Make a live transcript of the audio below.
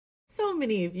So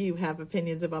many of you have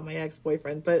opinions about my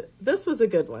ex-boyfriend, but this was a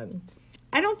good one.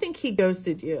 I don't think he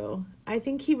ghosted you. I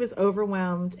think he was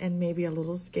overwhelmed and maybe a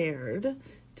little scared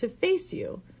to face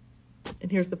you.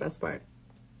 And here's the best part.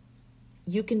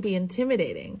 You can be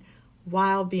intimidating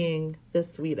while being the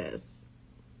sweetest.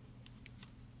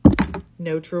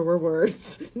 No truer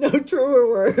words. No truer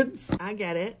words. I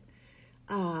get it.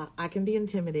 I can be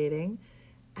intimidating.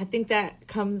 I think that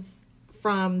comes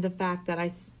from the fact that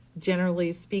I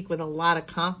generally speak with a lot of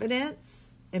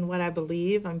confidence in what I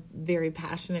believe. I'm a very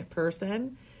passionate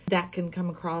person. That can come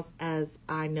across as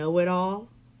I know it all.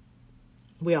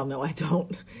 We all know I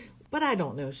don't, but I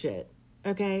don't know shit,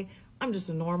 okay? I'm just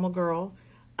a normal girl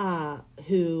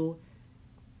who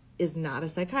is not a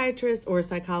psychiatrist or a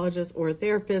psychologist or a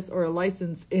therapist or a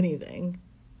licensed anything,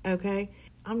 okay?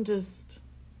 I'm just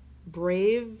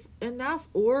brave enough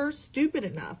or stupid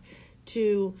enough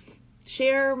to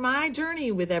share my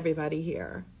journey with everybody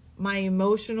here, my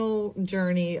emotional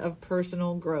journey of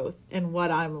personal growth and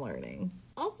what I'm learning.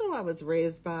 Also, I was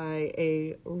raised by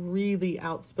a really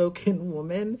outspoken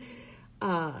woman,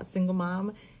 single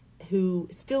mom, who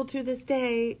still to this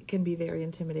day can be very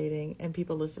intimidating and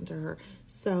people listen to her.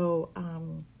 So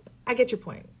I get your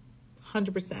point,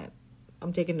 100%.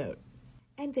 I'm taking note.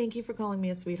 And thank you for calling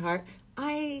me a sweetheart.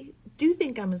 I do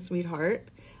think I'm a sweetheart.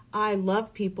 I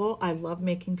love people. I love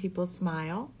making people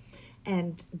smile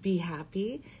and be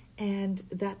happy. And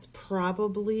that's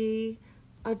probably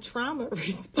a trauma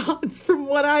response from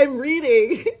what I'm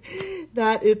reading,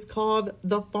 that it's called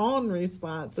the fawn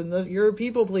response, and you're a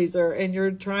people pleaser and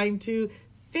you're trying to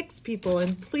fix people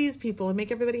and please people and make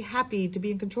everybody happy to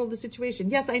be in control of the situation.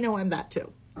 Yes, I know I'm that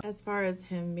too. As far as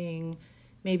him being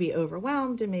maybe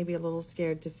overwhelmed and maybe a little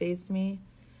scared to face me,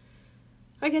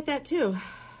 I get that too.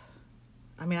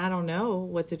 I mean, I don't know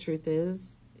what the truth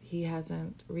is. He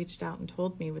hasn't reached out and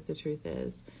told me what the truth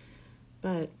is,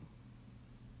 but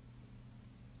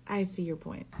I see your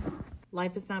point.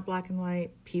 Life is not black and white.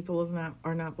 People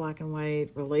are not black and white.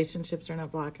 Relationships are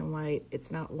not black and white.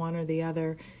 It's not one or the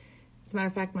other. As a matter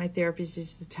of fact, my therapist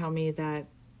used to tell me that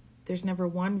there's never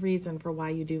one reason for why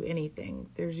you do anything.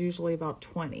 There's usually about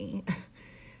 20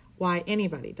 why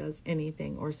anybody does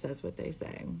anything or says what they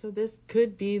say. So this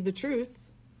could be the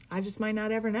truth. I just might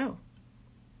not ever know.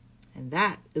 And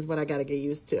that is what I got to get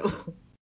used to.